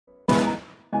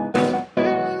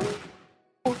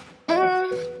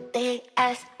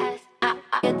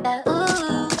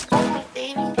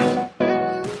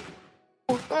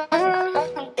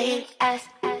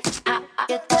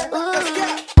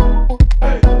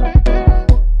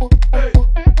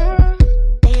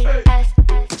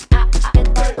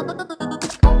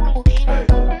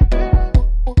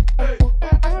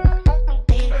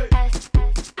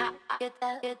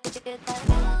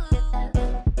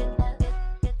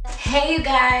Hey you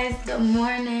guys, good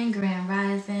morning, grand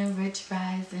rising, rich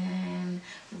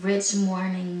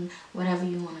morning, whatever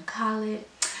you want to call it.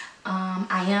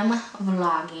 I am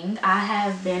vlogging. I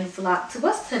have been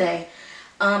what's today?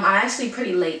 I'm actually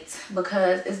pretty late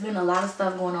because it's been a lot of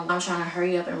stuff going on. I'm trying to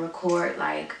hurry up and record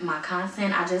like my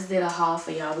content. I just did a haul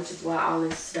for y'all, which is why all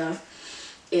this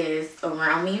stuff is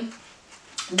around me.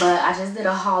 But I just did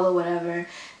a haul or whatever,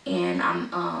 and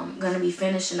I'm gonna be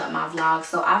finishing up my vlog.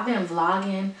 So I've been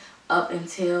vlogging up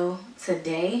until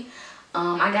today.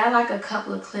 I got like a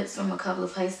couple of clips from a couple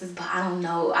of places, but I don't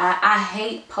know. I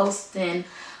hate posting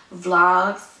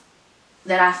vlogs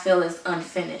that I feel is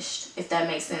unfinished, if that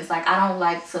makes sense. Like, I don't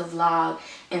like to vlog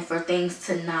and for things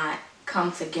to not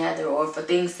come together or for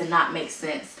things to not make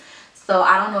sense. So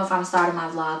I don't know if I'm starting my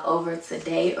vlog over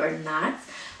today or not,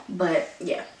 but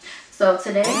yeah. So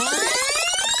today,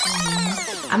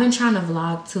 I've been trying to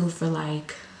vlog too for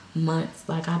like months.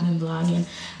 Like, I've been vlogging.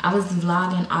 I was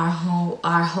vlogging our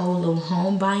whole little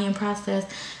home buying process,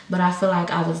 but I feel like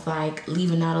I was like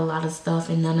leaving out a lot of stuff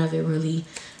and none of it really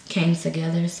came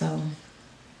together. So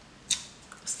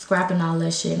scrapping all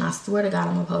that shit, and I swear to God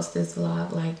I'm gonna post this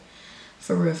vlog like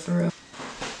for real, for real.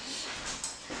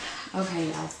 Okay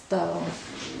y'all, so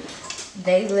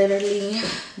they literally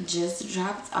just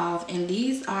dropped off, and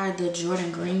these are the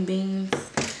Jordan green beans.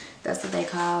 That's what they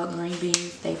call green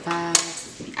beans. They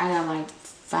 5. I got like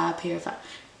 5 pair of 5.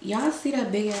 Y'all see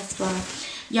that big ass fly?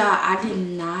 Y'all, I did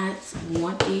not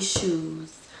want these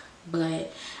shoes,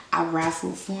 but I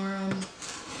raffled for them.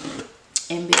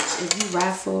 And bitch, if you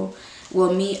raffle,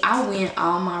 well, me, I win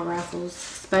all my raffles,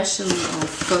 especially on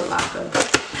Foot Locker.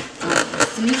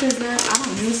 Sneakers, I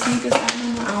don't use sneakers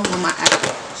anymore. I don't want my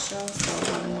actual show, so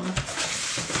I don't want.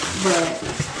 But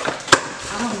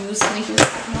I don't use sneakers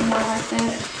no more like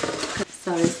that.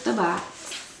 So it's the box.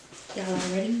 Y'all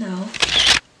already know.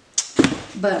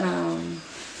 But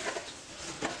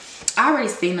I already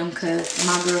seen them because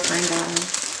my girlfriend got them.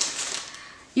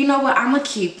 You know what? I'ma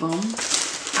keep them.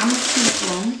 I'ma keep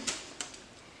them.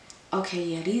 Okay,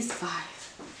 yeah, these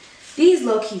 5. These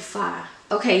low-key 5.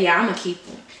 Okay, yeah, I'ma keep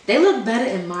them. They look better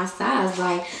in my size.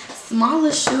 Like,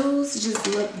 smaller shoes just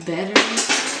look better.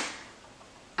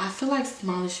 I feel like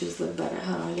smaller shoes look better.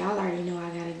 Hold on, y'all already know I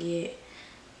gotta get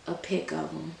a pic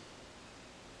of them.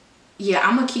 Yeah,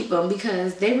 I'm gonna keep them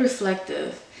because they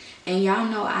reflective, and y'all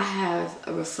know I have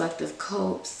a reflective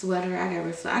coat, sweater. I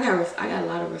got a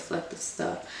lot of reflective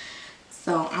stuff,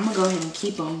 so I'm gonna go ahead and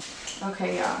keep them.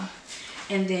 Okay, y'all,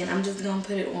 and then I'm just gonna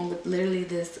put it on with literally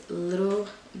this little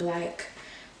black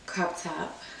crop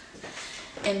top,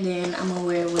 and then I'm gonna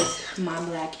wear it with my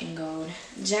black and gold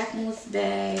Jacquemus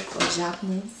bag or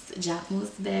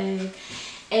Jacquemus bag.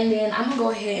 And then I'm gonna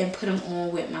go ahead and put them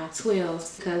on with my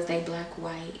 12s because they black,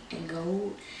 white, and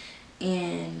gold.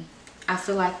 And I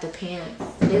feel like the pants,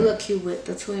 they look cute with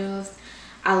the 12s.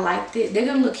 I liked it. They're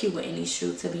gonna look cute with any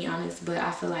shoe, to be honest, but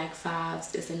I feel like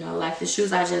 5s is a no. Like the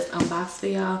shoes I just unboxed for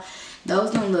y'all,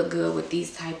 those don't look good with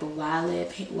these type of wide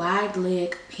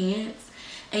leg pants.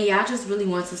 And y'all just really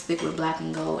want to stick with black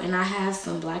and gold. And I have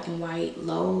some black and white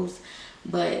lows,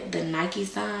 but the Nike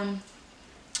sign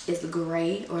is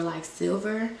gray or like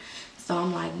silver, so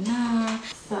I'm like, nah.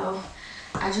 So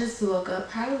I just woke up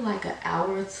probably like an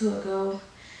hour or 2 ago,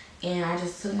 and I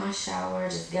just took my shower,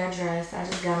 just got dressed. I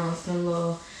just got on some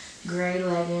little gray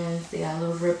leggings. They got a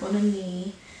little rip on the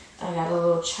knee. I got a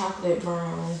little chocolate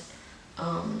brown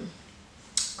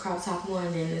crop top one,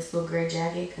 and then this little gray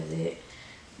jacket because it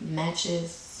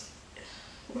matches.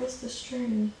 Where's the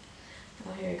string?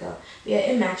 Oh, here we go. Yeah,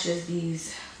 it matches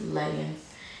these leggings.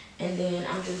 And then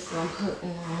I'm just going to put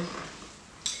on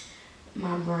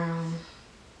my brown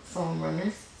foam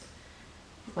runners.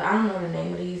 But I don't know the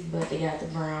name of these, but they got the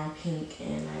brown, pink,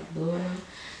 and like blue in them.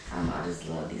 I just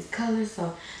love these colors.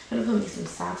 So I'm going to put me some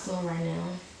socks on right now.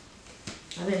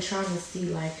 I've been trying to see,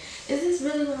 like, is this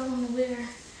really what I want to wear?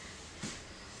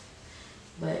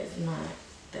 But it's not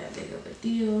that big of a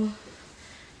deal.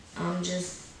 I'm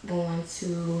just going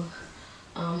to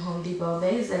Home Depot.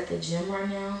 Bay's at the gym right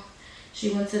now. She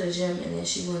went to the gym, and then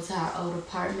she went to our old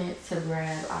apartment to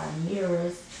grab our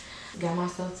mirrors. Got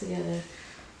myself together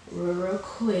real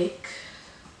quick.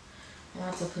 I'm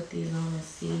about to put these on and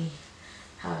see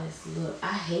how this look.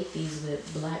 I hate these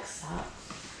with black socks.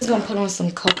 I'm just gonna put on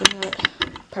some coconut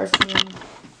perfume,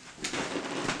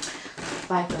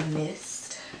 like a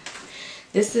mist.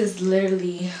 This is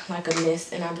literally like a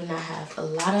mist, and I do not have a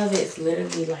lot of it. It's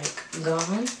literally like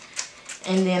gone.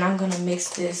 And then I'm gonna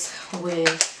mix this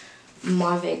with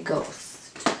Mauve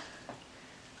Ghost,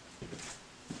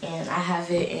 and I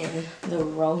have it in the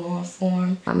roll-on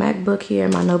form. My MacBook here,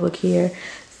 my notebook here,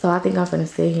 So I think I'm gonna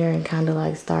sit here and kind of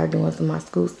like start doing some of my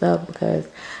school stuff because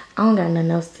I don't got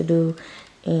nothing else to do,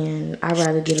 and I'd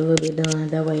rather get a little bit done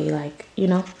that way, like, you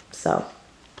know. So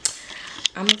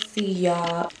I'm gonna see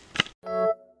y'all.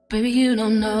 Baby, you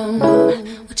don't know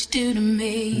what you do to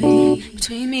me.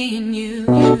 Between me and you,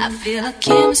 I feel like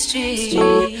chemistry.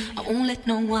 I won't let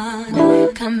no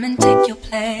one come and take your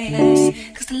place,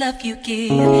 'cause the love you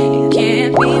give, it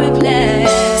can't be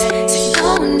replaced. So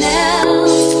no one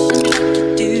else can do like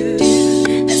you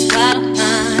do. That's why I don't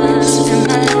mind spend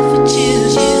my life with you.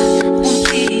 I wanna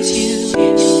please you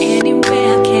in any way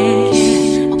I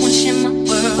can. I wanna share my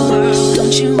world,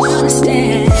 don't you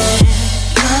understand?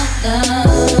 Your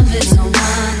love is no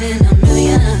one in a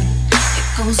million. It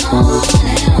goes on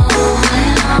and on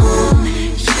and on.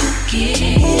 You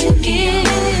give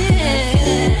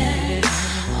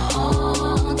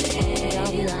all day.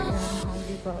 I'll be back at Home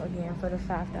Depot again for the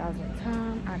 5,000th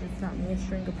time. I just got me a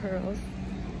string of pearls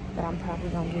that I'm probably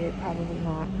gonna get, probably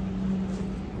not.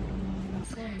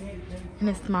 And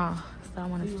it's small, so I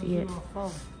want to see it.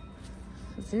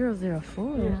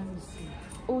 004.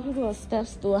 Oh, his little step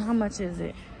stool. How much is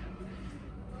it?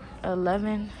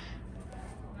 11.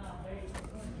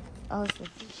 Oh, it's a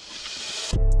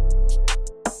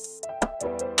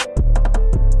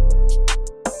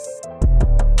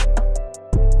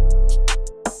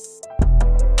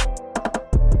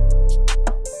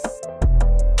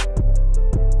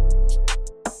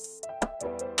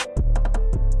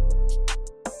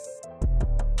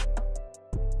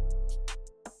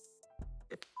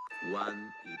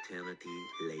One eternity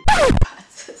later.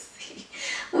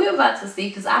 We're about to see,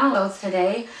 because I don't know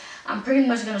today. I'm pretty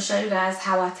much going to show you guys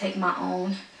how I take my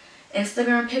own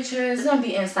Instagram pictures. It's going to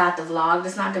be inside the vlog.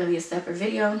 It's not going to be a separate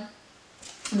video.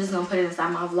 I'm just going to put it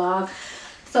inside my vlog.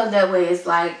 So that way it's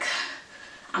like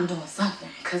I'm doing something.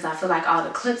 Because I feel like all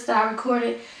the clips that I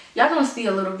recorded, y'all going to see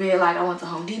a little bit. Like I went to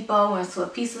Home Depot, went to a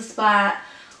pizza spot,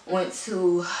 went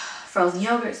to frozen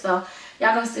yogurt. So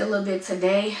y'all going to see a little bit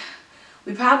today.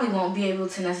 We probably won't be able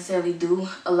to necessarily do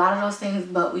a lot of those things,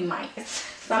 but we might.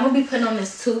 So I'm going to be putting on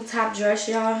this tube top dress,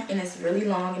 y'all. And it's really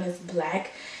long and it's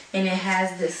black. And it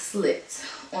has this slit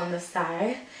on the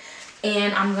side.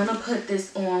 And I'm going to put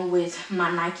this on with my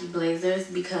Nike Blazers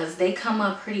because they come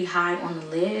up pretty high on the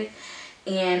leg.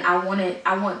 And I want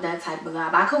that type of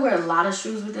vibe. I could wear a lot of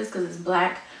shoes with this because it's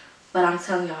black. But I'm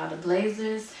telling y'all, the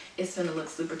Blazers, it's going to look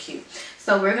super cute.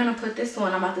 So we're going to put this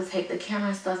on. I'm about to take the camera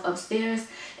and stuff upstairs.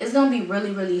 It's going to be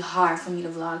really, really hard for me to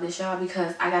vlog this, y'all,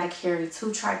 because I got to carry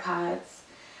 2 tripods.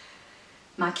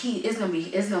 My key, it's going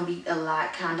to be a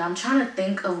lot, kind of. I'm trying to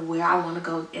think of where I want to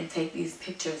go and take these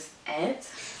pictures at.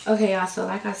 Okay, y'all, so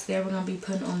like I said, we're going to be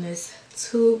putting on this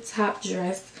tube top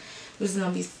dress, which is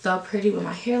going to be so pretty with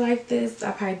my hair like this.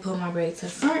 I'll probably pull my braid to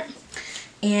the front.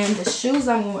 And the shoes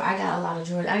I'm wearing, I got a lot of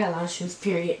Jordan. I got a lot of shoes,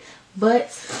 period.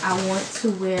 But I want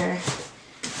to wear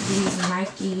these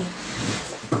Nike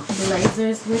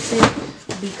Blazers with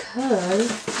it because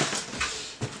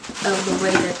of the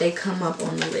way that they come up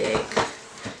on the leg.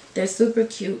 They're super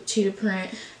cute, cheetah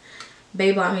print.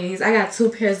 Bae bought me these. I got 2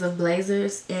 pairs of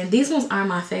Blazers, and these ones are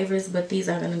my favorites, but these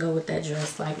are gonna go with that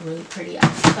dress, like really pretty.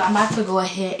 So I'm about to go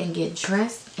ahead and get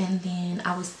dressed, and then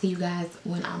I will see you guys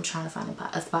when I'm trying to find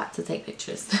a spot to take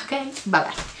pictures. Okay, bye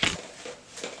bye.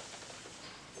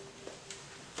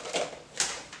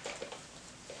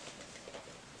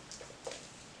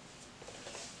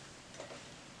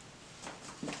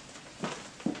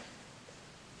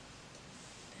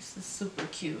 This is super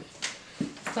cute.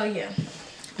 So yeah,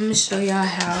 I'm gonna show y'all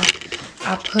how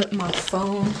I put my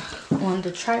phone on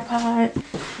the tripod.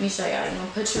 Let me show y'all. You're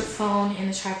gonna put your phone in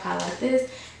the tripod like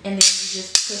this, and then you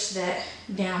just push that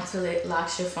down till it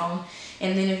locks your phone.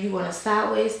 And then if you want a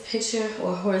sideways picture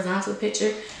or horizontal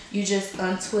picture, you just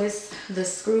untwist the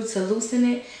screw to loosen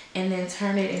it, and then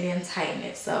turn it and then tighten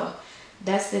it. So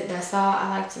that's it. That's all.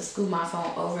 I like to scoot my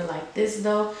phone over like this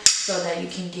though, so that you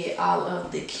can get all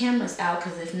of the cameras out,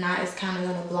 because if not, it's kind of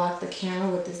going to block the camera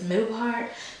with this middle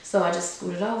part. So I just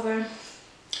scoot it over,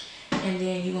 and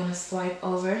then you're going to swipe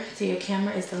over to your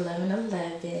camera. It's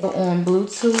 1111. Go on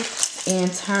Bluetooth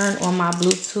and turn on my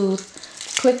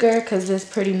Bluetooth clicker, because this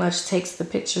pretty much takes the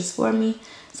pictures for me.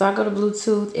 So I go to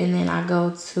Bluetooth, and then I go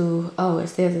to, oh, it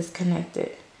says it's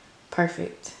connected.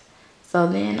 Perfect. So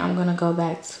then I'm going to go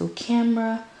back to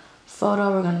camera,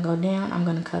 photo. We're going to go down. I'm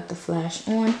going to cut the flash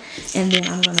on, and then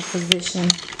I'm going to position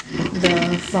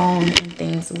the phone and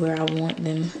things where I want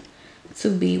them to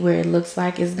be, where it looks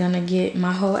like it's going to get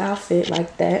my whole outfit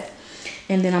like that.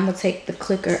 And then I'm going to take the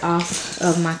clicker off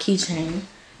of my keychain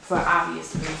for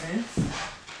obvious reasons.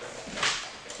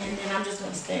 And then I'm just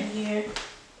going to stand here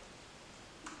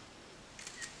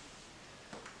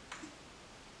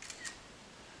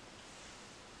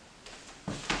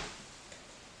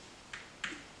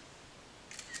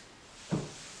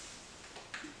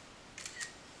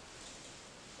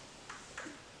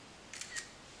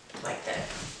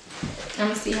I'm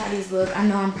gonna see how these look. I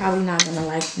know I'm probably not gonna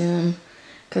like them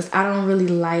because I don't really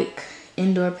like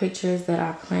indoor pictures that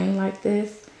are plain like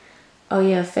this. Oh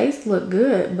yeah, face look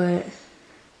good, but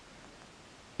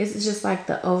it's just like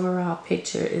the overall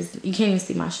picture is, you can't even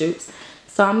see my shoots.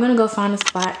 So I'm gonna go find a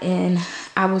spot and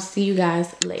I will see you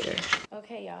guys later.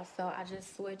 Okay y'all, so I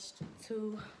just switched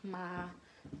to my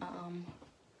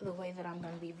the way that I'm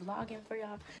gonna be vlogging for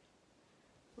y'all.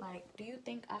 Like, do you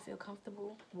think I feel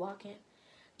comfortable walking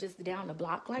just down the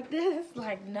block like this?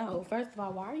 Like, no. First of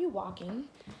all, why are you walking,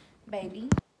 baby?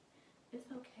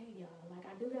 It's okay, y'all. Like,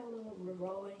 I do got little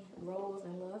rolls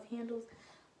and love handles,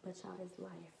 but y'all, it's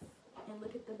life. And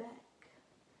look at the back.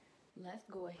 Let's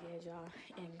go ahead, y'all,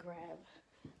 and grab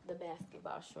the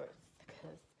basketball shorts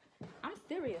because I'm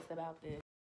serious about this.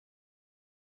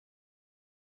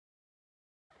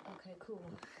 Okay, cool.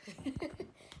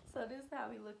 So this is how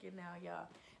we looking now, y'all.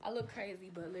 I look crazy,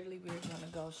 but literally we're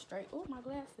gonna go straight. Oh, my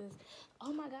glasses.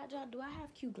 Oh my God, y'all, do I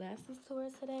have cute glasses to wear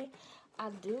today?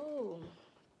 I do.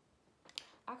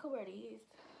 I could wear these,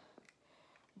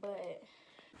 but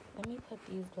let me put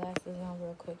these glasses on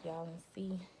real quick, y'all, and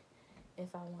see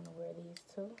if I want to wear these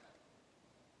too.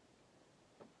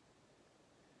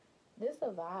 This is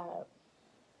a vibe.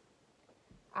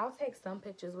 I'll take some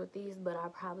pictures with these, but I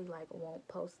probably like won't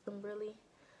post them really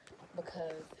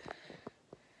because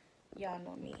y'all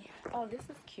know me. Oh, this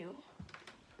is cute.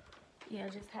 Yeah,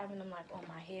 just having them like on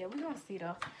my head. We're gonna see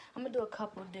though. I'm gonna do a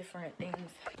couple different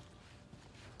things.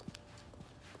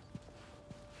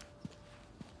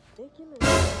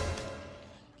 Ridiculous.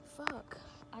 Fuck.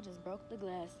 I just broke the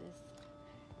glasses.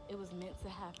 It was meant to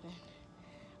happen.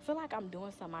 I feel like I'm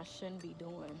doing something I shouldn't be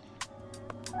doing.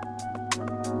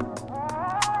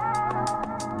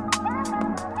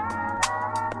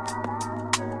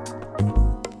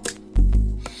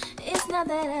 It's not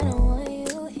that I don't want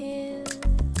you here.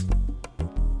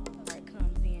 Light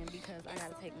comes in because I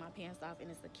gotta take my pants off and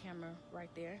it's a camera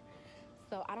right there.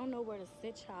 So I don't know where to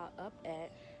sit y'all up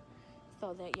at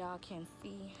so that y'all can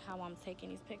see how I'm taking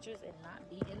these pictures and not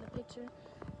be in the picture.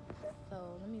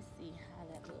 So let me see how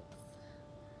that looks.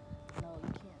 No,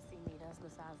 you can't see me. That's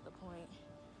besides the point.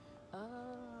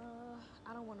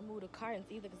 I don't want to move the curtains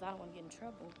either because I don't want to get in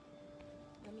trouble.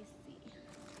 Let me see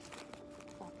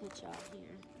if I put y'all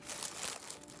here.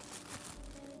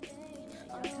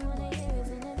 All I wanna hear is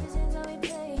in the visions that we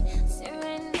play. Sit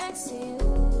right next to you.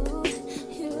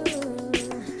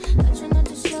 I try not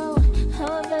to show how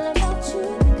I feel about you.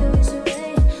 Think of it your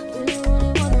way. Really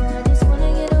wanna, I just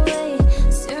wanna get away.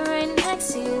 Sit right next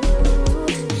to you.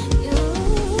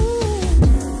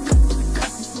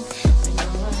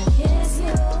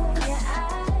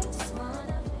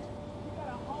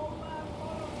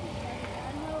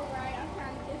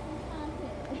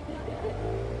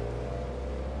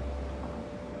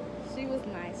 She was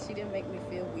nice. She didn't make me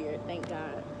feel weird. Thank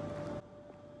God.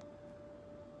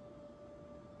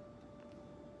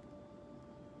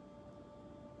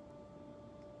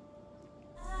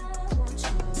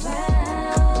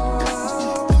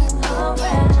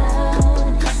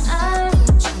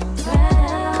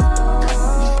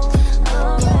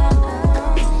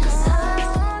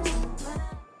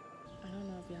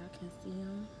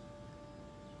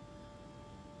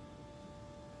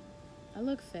 I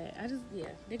look fat.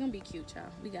 Yeah, they're gonna be cute,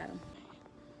 y'all. We got them.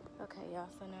 Okay, y'all,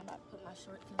 so now I'm about to put my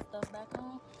shorts and stuff back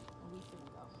on, and we can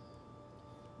go.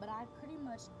 But I pretty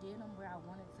much did them where I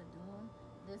wanted to do them.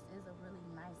 This is a really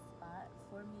nice spot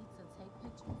for me to take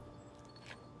pictures.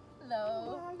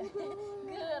 Hello.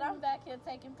 Good, I'm back here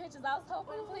taking pictures. I was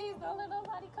hoping, please don't let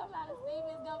nobody come out and see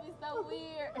me. It's gonna be so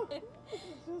weird. It's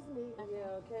just me.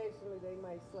 Yeah, occasionally they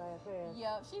might slap past.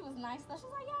 Yeah, she was nice though. She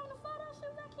was like, "Yeah, in the photo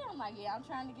shoot back here." I'm like, "Yeah, I'm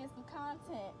trying to get some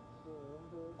content." I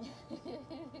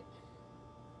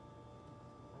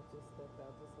just stepped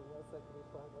out just for 1 second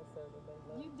before I go serve the day.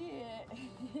 You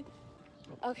did.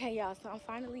 Okay, y'all, so I'm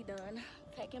finally done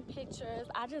taking pictures.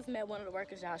 I just met one of the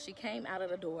workers, y'all. She came out of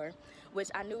the door, which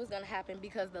I knew was gonna happen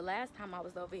because the last time I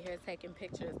was over here taking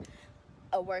pictures,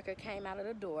 a worker came out of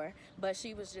the door, but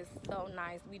she was just so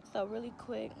nice. So really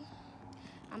quick,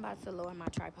 I'm about to lower my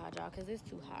tripod, y'all, because it's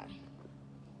too high.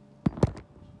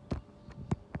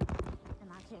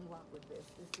 And I can't walk with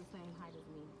this. It's the same height as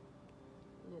me,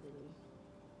 literally.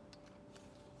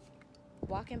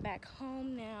 Walking back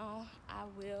home now. I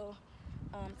will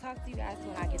talk to you guys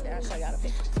when I get there. I'll show y'all the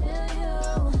pictures.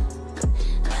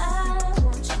 I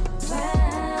want you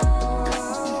around,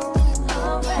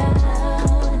 around.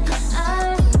 I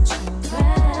want you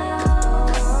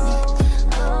around.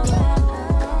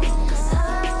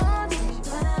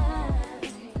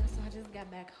 So I just got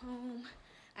back home.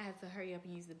 I had to hurry up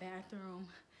and use the bathroom.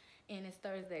 And it's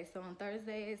Thursday, so So on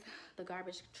Thursdays, the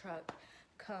garbage truck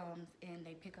comes and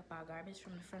they pick up our garbage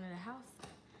from the front of the house.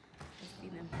 Let's see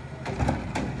them.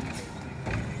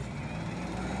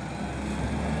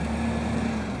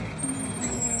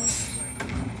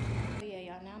 Yeah,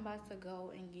 y'all, now I'm about to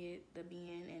go and get the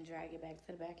bin and drag it back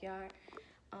to the backyard.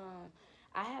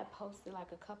 I had posted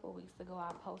like a couple weeks ago,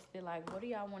 I posted like, what do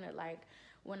y'all want to, like,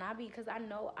 when I be, because I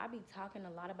know I be talking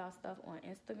a lot about stuff on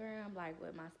Instagram, like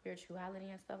with my spirituality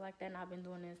and stuff like that, and I've been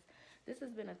doing this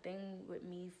has been a thing with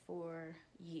me for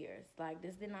years. Like,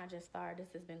 this did not just start,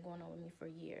 this has been going on with me for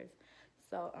years.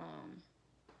 So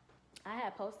I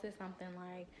had posted something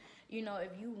like, you know,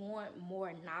 if you want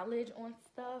more knowledge on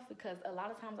stuff, because a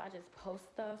lot of times I just post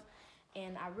stuff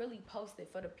and I really post it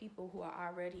for the people who are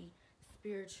already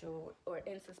spiritual or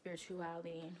into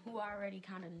spirituality and who already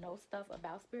kind of know stuff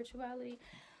about spirituality.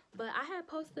 But I had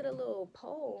posted a little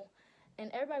poll and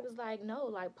everybody was like, no,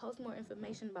 like, post more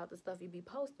information about the stuff you be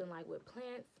posting, like with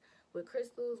plants, with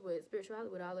crystals, with spirituality,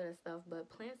 with all of that stuff. But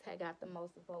plants had got the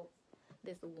most votes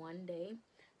this one day.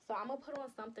 So I'm gonna put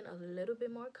on something a little bit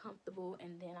more comfortable,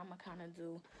 and then I'm gonna kind of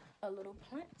do a little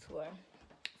plant tour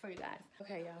for you guys.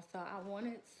 Okay, y'all, so I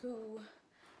wanted to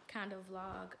kind of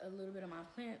vlog a little bit of my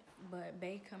plants, but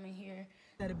Bae coming here.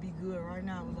 That'd be good right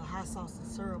now with a hot sauce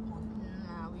and syrup on it.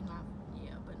 Nah, we not,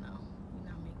 yeah, but no, we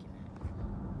not making that.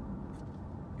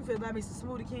 You feel about me some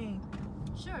Smoothie King?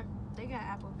 Sure, they got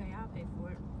Apple Pay, I'll pay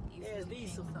for it. Yes,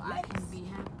 these some so I can be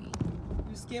happy.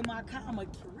 You scared my karma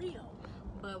real.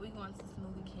 But we going to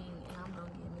Smoothie King, and I'm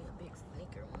gonna get me a big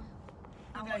Snkr one.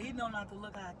 Okay, he know not to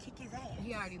look, I'll kick his ass.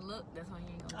 He already looked, that's why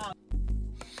he ain't gonna look.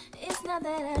 It's not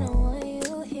that I don't want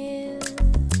you here.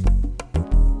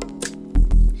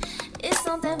 It's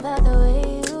something about the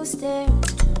way you stare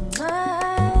into my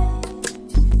eyes.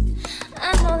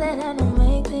 I know that I don't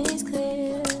make things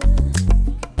clear.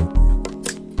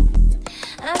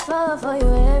 I fall for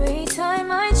you every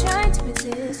time I try to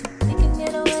resist. We can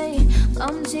get away.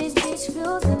 Come chase beach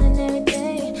views and then every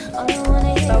day. All I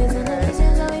wanna hear is the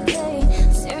visions that we play.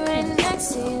 Sit right next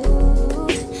to you.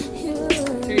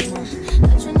 I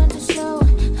try not to show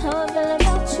how I feel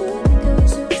about you.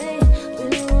 Because you're away.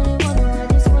 Really wanna, I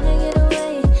just wanna get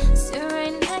away. Sit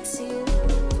right next to you.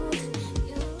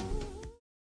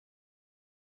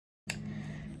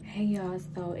 Hey y'all,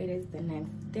 so it is the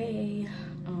next day.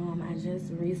 I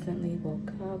just recently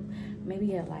woke up,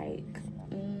 maybe at like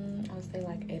I would say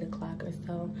like 8 o'clock or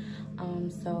so.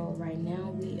 So right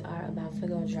now we are about to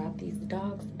go drop these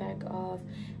dogs back off,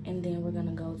 and then we're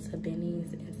gonna go to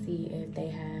Benny's and see if they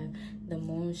have the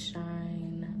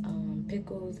Moonshine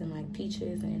pickles and like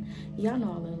peaches, and y'all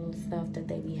know all the little stuff that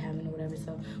they be having or whatever.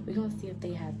 So we're gonna see if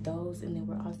they have those, and then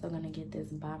we're also gonna get this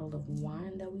bottle of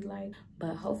wine that we like,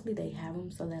 but hopefully they have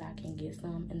them so that I can get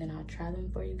some, and then I'll try them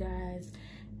for you guys.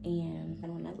 And I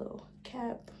want that little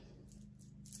cap,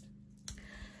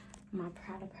 my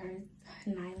Prada purse,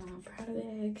 nylon Prada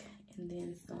bag, and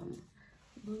then some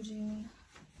blue jean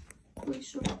booty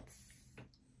shorts,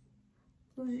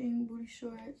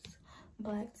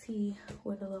 black tee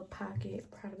with a little pocket,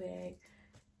 Prada bag,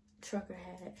 trucker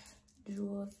hat,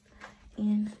 jewels,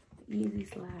 and Yeezy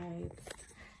slides,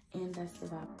 and that's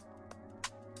about it.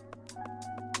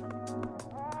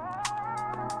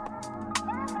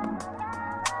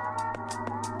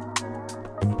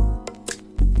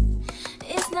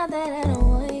 It's not that I don't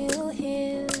want you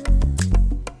here.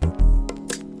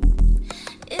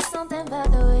 It's something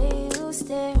about the way you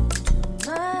stare into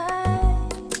my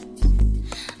eyes.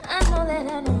 I know that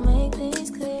I don't make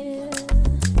things clear.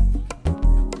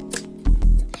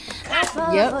 I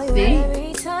fall for you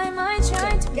every time I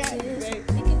try to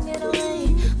resist. We can get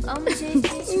away. Come chase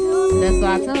these views. That's what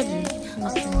I told you.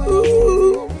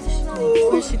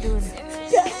 What's she doing?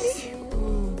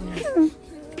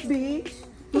 Bitch.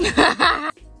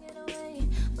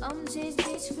 Come chase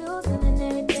beach views and then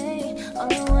every day. All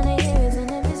I wanna hear is the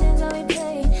visions that we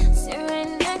play. Sit right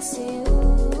next to you.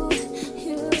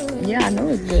 Yeah, I know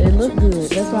it's good. It looks good.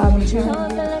 That's why I've been trying.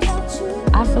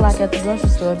 I feel like at the grocery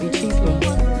store it'd be cheaper,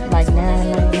 like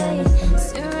 $9.99 or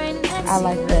something. I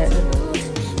like that.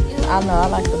 I know I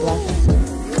like the black one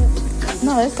too.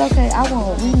 No, it's okay. I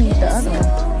won't. We need the other one.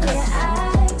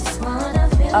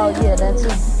 Oh yeah, that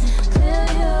too.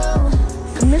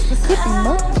 Mississippi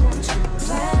monkey.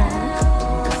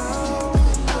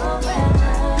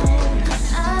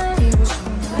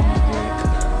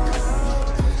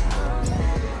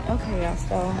 Okay, y'all,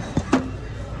 so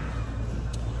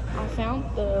I found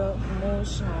the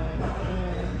Moonshine,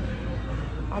 and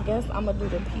I guess I'm gonna do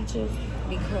the peaches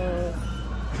because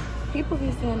people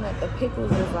be saying that the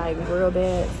pickles is like real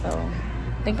bad, so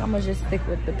I think I'm gonna just stick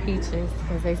with the peaches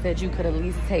because they said you could at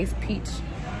least taste peach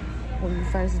when you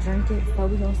first drink it. So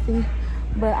we gonna see.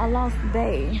 But I lost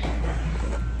Bay.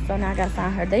 So now I gotta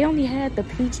find her. They only had the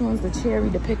peach ones, the cherry,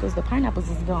 the pickles. The pineapples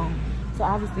is gone. So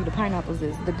obviously the pineapples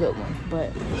is the good one.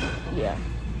 But yeah.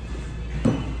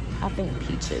 I think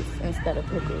peaches instead of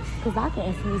pickles. Because I can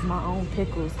infuse my own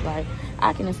pickles. Like,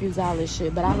 I can infuse all this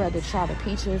shit. But I'd rather try the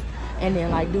peaches and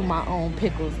then, like, do my own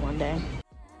pickles one day.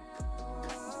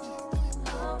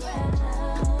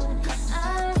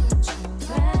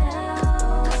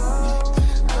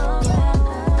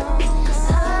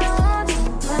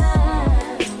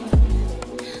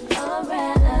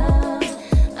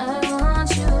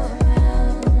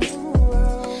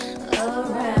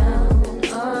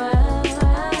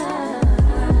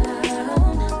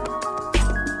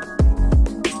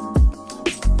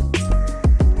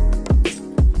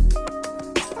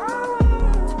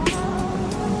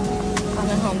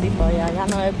 Y'all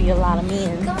know it'd be a lot of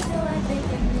men.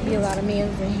 Be a lot of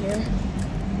men's in here.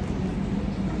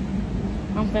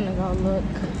 I'm finna go look.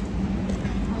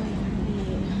 Oh,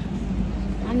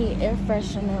 yeah. I need air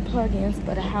freshener plugins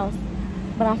for the house.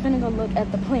 But I'm finna go look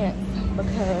at the plants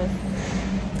because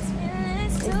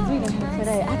it's sweet in here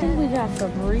today. I think we got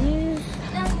Febreze.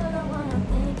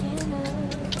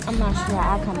 I'm not sure.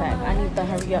 I'll come back. I need to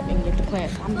hurry up and get the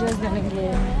plants. I'm just gonna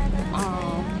get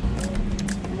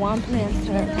one plant,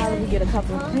 probably get a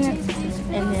couple of plants,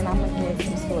 and then I'm gonna get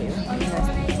some soil.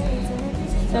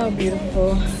 So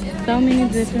beautiful. So many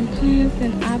different plants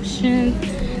and options.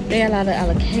 They have a lot of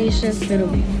allocations,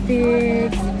 fiddly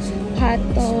figs,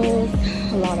 pothos,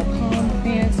 a lot of palm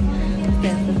plants,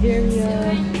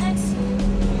 sansevieria.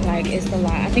 Like, it's a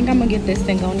lot. I think I'm gonna get this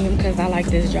Syngonium because I like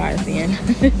this jar it's in.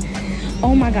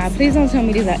 Oh my god, please don't tell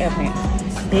me these are air plants.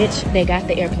 Bitch, they got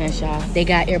the air plants, y'all. They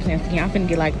got air plants again. I'm finna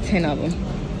get like 10 of them.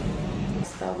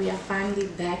 So we are finally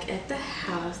back at the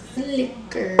house.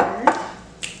 Liquor. I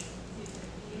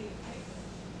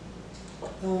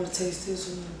want to taste this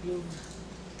one, the blue one.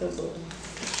 The blue one.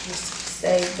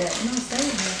 Save that. No,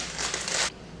 save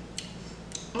that.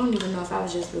 I don't even know if I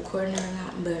was just recording it or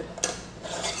not, but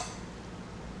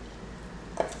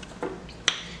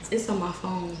it's on my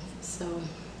phone. So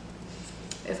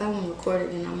if I want to record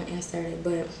it, then I'm going to insert it.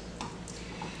 But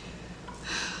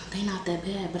they not that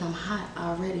bad, but I'm hot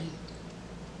already.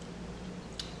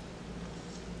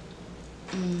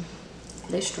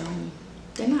 They're strong.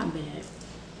 They're not bad.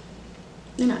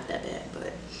 They're not that bad,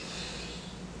 but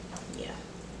yeah.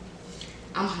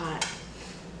 I'm hot.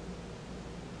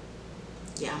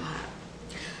 Yeah, I'm hot.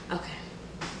 Okay.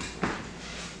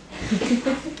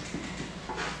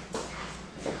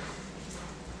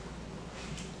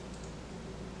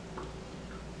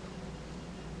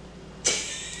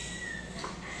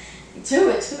 Chew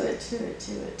it, chew it, chew it,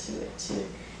 chew it, chew it, chew it.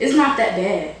 It's not that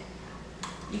bad.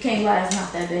 You can't lie, it's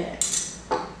not that bad.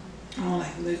 I don't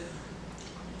like liquor.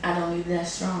 I don't need that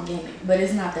strong in it, but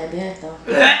it's not that bad though.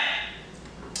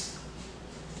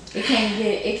 It can't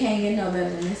get no better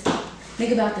than this.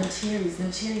 Think about them cherries.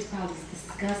 Them cherries probably is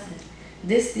disgusting.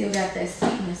 This still got that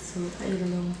sweetness to it. I eat a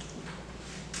little.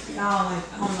 I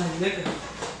don't like liquor.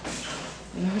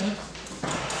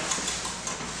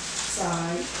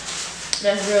 Sorry.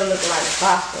 That's real look like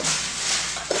vodka.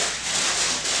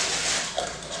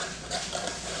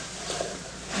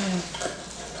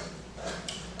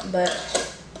 But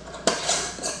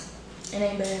it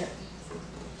ain't bad.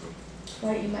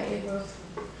 Why eat my egg rolls?